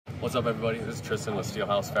What's up, everybody? This is Tristan with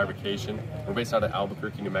Steelhouse Fabrication. We're based out of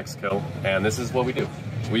Albuquerque, New Mexico, and this is what we do.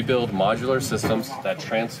 We build modular systems that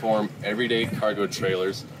transform everyday cargo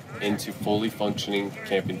trailers into fully functioning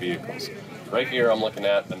camping vehicles. Right here, I'm looking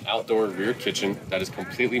at an outdoor rear kitchen that is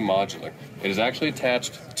completely modular. It is actually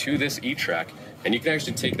attached to this E-Track, and you can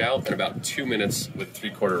actually take it out in about 2 minutes with a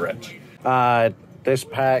 3/4 wrench. This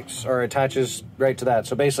packs or attaches right to that.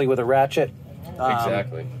 So basically with a ratchet,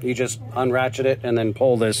 Exactly. you just unratchet it and then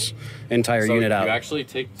pull this entire unit out. You actually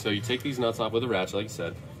take these nuts off with a ratchet, like you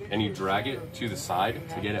said, and you drag it to the side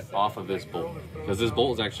to get it off of this bolt. Because this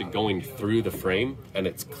bolt is actually going through the frame and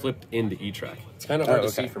it's clipped into E-Track. It's kind of hard to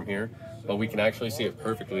see from here, but we can actually see it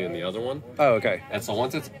perfectly in the other one. Oh, okay. And so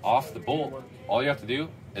once it's off the bolt, all you have to do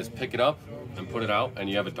is pick it up and put it out, and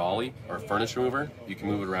you have a dolly or a furniture mover. You can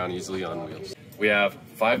move it around easily on wheels. We have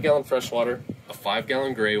 5-gallon fresh water, a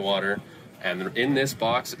 5-gallon gray water, and in this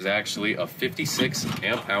box is actually a 56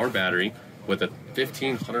 amp hour battery with a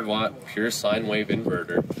 1500 watt pure sine wave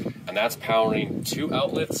inverter, and that's powering 2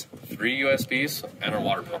 outlets, 3 USBs, and our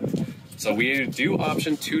water pump. So we do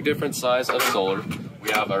option 2 different sizes of solar. We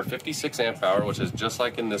have our 56 amp hour, which is just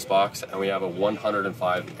like in this box, and we have a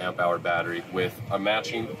 105 amp hour battery with a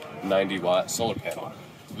matching 90 watt solar panel.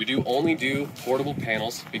 We do only do portable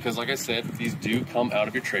panels because, like I said, these do come out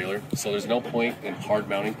of your trailer, so there's no point in hard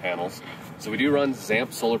mounting panels. So we do run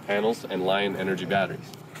Zamp solar panels and Lion Energy batteries.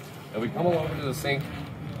 And we come along to the sink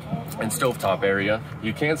and stovetop area.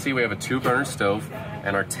 You can see we have a 2-burner stove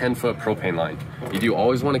and our 10-foot propane line. You do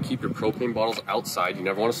always want to keep your propane bottles outside. You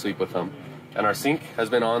never want to sleep with them. And our sink has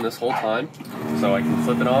been on this whole time, so I can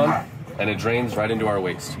flip it on and it drains right into our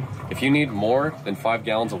waste. If you need more than 5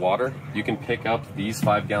 gallons of water, you can pick up these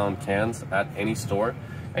 5-gallon cans at any store,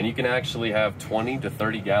 and you can actually have 20 to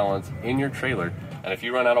 30 gallons in your trailer. And if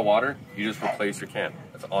you run out of water, you just replace your can.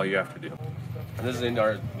 That's all you have to do. And this is in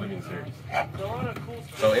our living series.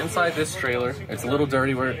 So inside this trailer, it's a little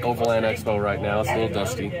dirty. We're at Overland Expo right now. It's a little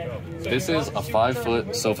dusty. This is a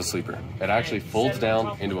 5-foot sofa sleeper. It actually folds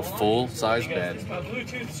down into a full-size bed,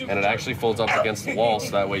 and it actually folds up against the wall,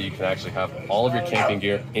 so that way you can actually have all of your camping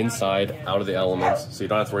gear inside, out of the elements, so you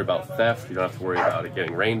don't have to worry about theft. You don't have to worry about it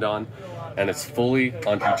getting rained on. And it's fully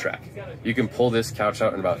on E-Track. You can pull this couch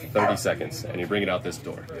out in about 30 seconds, and you bring it out this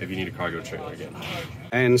door if you need a cargo trailer again.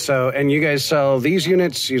 And you guys sell these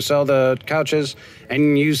units, you sell the couches,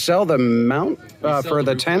 and you sell the mount for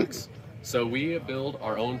the tent? Racks. So we build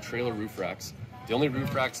our own trailer roof racks. The only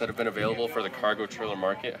roof racks that have been available for the cargo trailer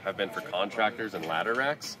market have been for contractors and ladder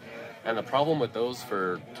racks. And the problem with those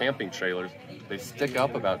for camping trailers, they stick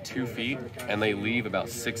up about 2 feet and they leave about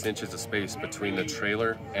 6 inches of space between the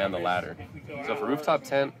trailer and the ladder. So for a rooftop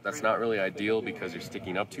tent, that's not really ideal because you're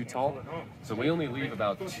sticking up too tall. So we only leave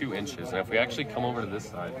about 2 inches. And if we actually come over to this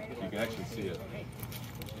side, you can actually see it.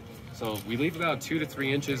 So we leave about 2 to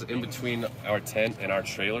 3 inches in between our tent and our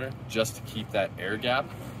trailer just to keep that air gap.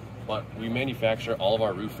 But we manufacture all of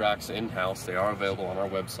our roof racks in-house. They are available on our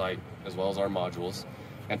website as well as our modules.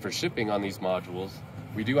 And for shipping on these modules,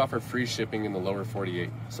 we do offer free shipping in the lower 48.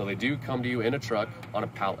 So they do come to you in a truck on a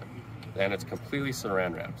pallet, and it's completely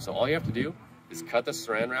saran wrap. So all you have to do is cut the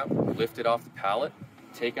saran wrap, lift it off the pallet,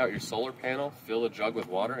 take out your solar panel, fill a jug with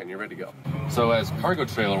water, and you're ready to go. So as cargo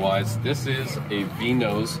trailer wise, this is a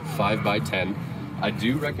V-nose 5x10. I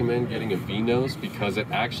do recommend getting a V-nose because it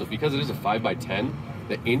is a 5x10,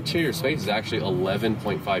 the interior space is actually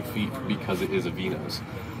 11.5 feet because it is a V-nose.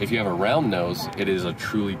 If you have a round nose, it is a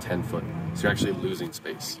truly 10-foot. So you're actually losing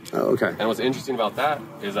space. Oh, okay. And what's interesting about that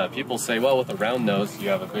is that people say, well, with a round nose, you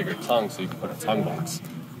have a bigger tongue, so you can put a tongue box.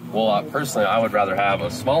 Well, personally, I would rather have a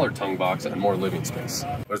smaller tongue box and more living space.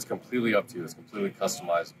 But it's completely up to you. It's completely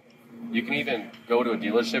customizable. You can even go to a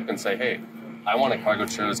dealership and say, hey, I want a cargo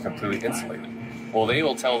trailer that's completely insulated. Well, they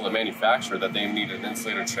will tell the manufacturer that they need an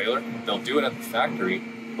insulated trailer. They'll do it at the factory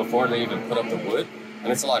before they even put up the wood.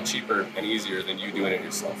 And it's a lot cheaper and easier than you doing it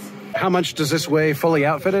yourself. How much does this weigh fully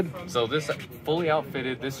outfitted? So this fully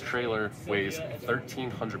outfitted, this trailer weighs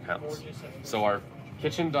 1,300 pounds. So our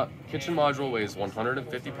kitchen module weighs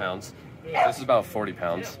 150 pounds. This is about 40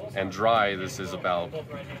 pounds. And dry, this is about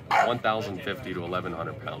 1,050 to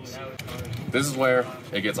 1,100 pounds. This is where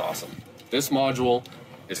it gets awesome. This module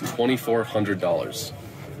is $2,400.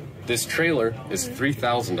 This trailer is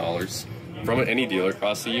 $3,000 from any dealer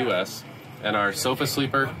across the US. And our sofa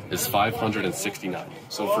sleeper is $569.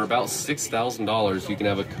 So for about $6,000, you can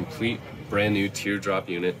have a complete brand new teardrop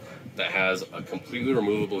unit that has a completely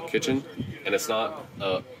removable kitchen, and it's not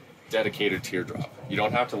a dedicated teardrop. You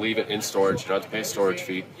don't have to leave it in storage. You don't have to pay a storage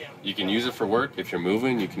fee. You can use it for work. If you're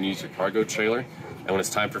moving, you can use your cargo trailer. And when it's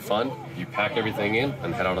time for fun, you pack everything in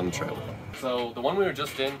and head out on the trailer. So the one we were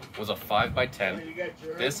just in was a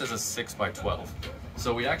 5x10. This is a 6x12.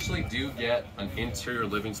 So we actually do get an interior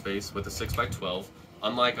living space with a 6x12.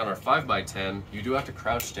 Unlike on our 5x10, you do have to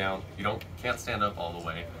crouch down. You can't stand up all the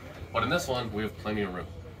way. But in this one, we have plenty of room.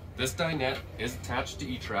 This dinette is attached to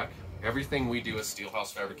E-Track. Everything we do at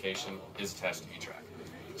Steelhouse Fabrication is attached to E-Track.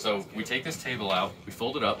 So we take this table out, we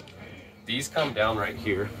fold it up. These come down right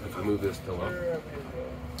here. If I move this pillow,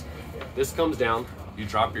 this comes down. You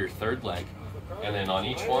drop your third leg, and then on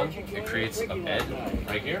each one, it creates a bed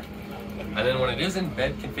right here. And then when it is in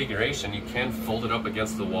bed configuration, you can fold it up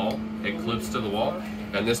against the wall. It clips to the wall,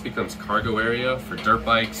 and this becomes cargo area for dirt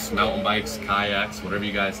bikes, mountain bikes, kayaks, whatever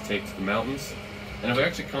you guys take to the mountains. And if we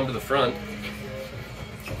actually come to the front,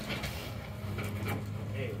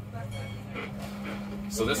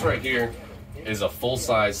 so this right here is a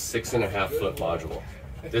full-size 6.5-foot module.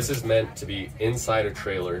 This is meant to be inside a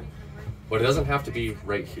trailer, but it doesn't have to be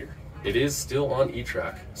right here. It is still on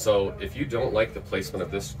E-Track, so if you don't like the placement of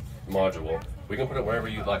this module, we can put it wherever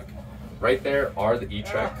you like. Right there are the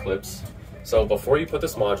E-Track clips. So before you put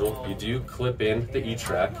this module, you do clip in the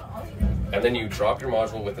E-Track, and then you drop your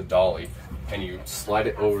module with a dolly, and you slide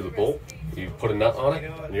it over the bolt, you put a nut on it,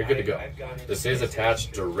 and you're good to go. This is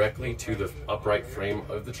attached directly to the upright frame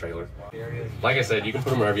of the trailer. Like I said, you can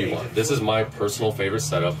put them wherever you want. This is my personal favorite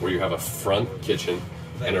setup, where you have a front kitchen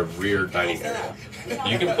and a rear dining area.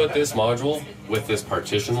 You can put this module with this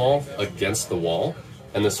partition wall against the wall,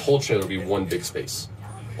 and this whole trailer will be one big space.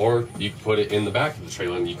 Or you can put it in the back of the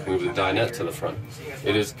trailer and you can move the dinette to the front.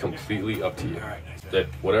 It is completely up to you, that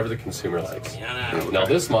whatever the consumer likes. Now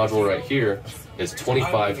this module right here is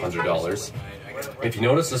 $2,500. If you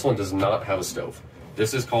notice, this one does not have a stove.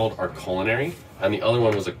 This is called our Culinary, and the other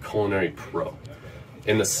one was a Culinary Pro.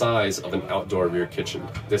 In the size of an outdoor rear kitchen.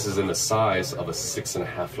 This is in the size of a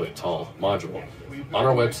 6.5-foot tall module. On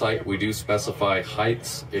our website, we do specify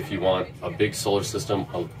heights if you want a big solar system,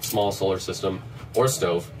 a small solar system, or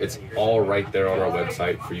stove. It's all right there on our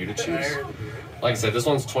website for you to choose. Like I said, this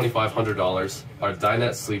one's $2,500. Our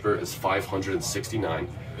dinette sleeper is $569.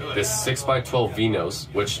 This 6x12 V-nose,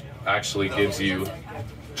 which actually gives you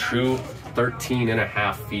true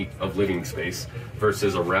 13.5 feet of living space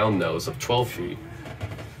versus a round nose of 12 feet.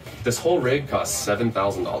 This whole rig costs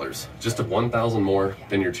 $7,000, just $1,000 more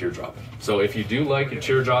than your teardrop. So if you do like your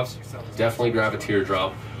teardrops, definitely grab a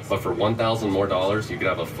teardrop. But for $1,000 more, you could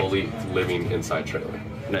have a fully living inside trailer.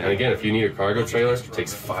 And again, if you need a cargo trailer, it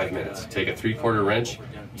takes 5 minutes. Take a 3/4 wrench,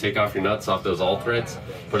 take off your nuts off those all threads,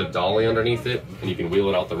 put a dolly underneath it, and you can wheel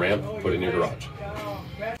it out the ramp, put it in your garage.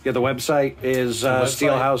 Yeah, the website is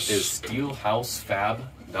Steelhouse. Is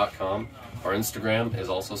steelhousefab.com. Our Instagram is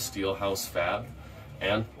also steelhousefab.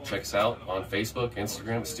 And check us out on Facebook,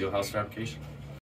 Instagram, Steelhouse Fabrication.